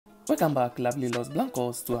Welcome back, lovely Los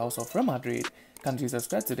Blancos, to House of Real Madrid. Kindly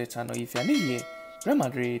subscribe to the channel if you are new here. Real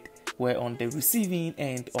Madrid were on the receiving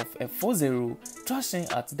end of a 4-0 thrashing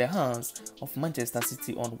at the hands of Manchester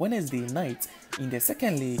City on Wednesday night in the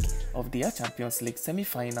second leg of the UEFA Champions League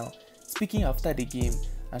semi-final. Speaking after the game,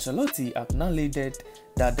 Ancelotti acknowledged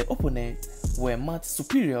that the opponent were much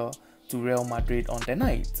superior to Real Madrid on the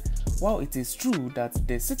night. While it is true that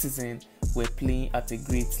the Citizens were playing at a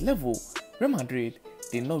great level, Real Madrid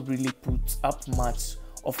did not really put up much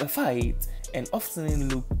of a fight and often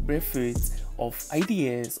looked bereft of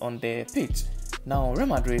ideas on the pitch. Now, Real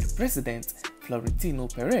Madrid president Florentino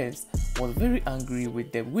Perez was very angry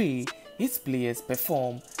with the way his players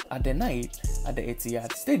performed at the night at the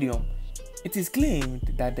Etihad Stadium. It is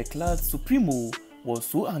claimed that the club supremo was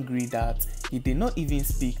so angry that he did not even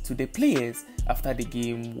speak to the players after the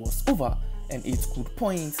game was over, and it could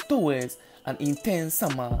point towards an intense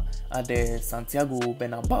summer at the Santiago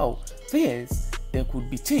Bernabeu. So yes, there could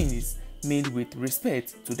be changes made with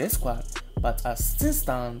respect to the squad, but as things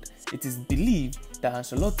stand, it is believed that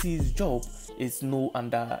Ancelotti's job is no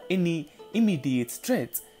under any immediate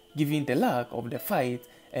threat, given the lack of the fight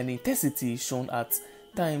and intensity shown at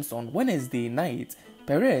times on Wednesday night.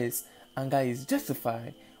 Perez's anger is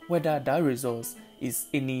justified. Whether that result is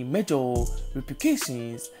any major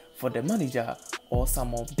repercussions for the manager or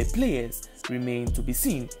some of the players remain to be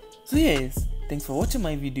seen. So yes, thanks for watching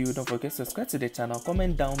my video. Don't forget to subscribe to the channel,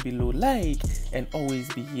 comment down below, like, and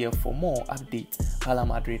always be here for more updates. Hala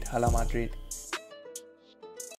Madrid, Hala Madrid.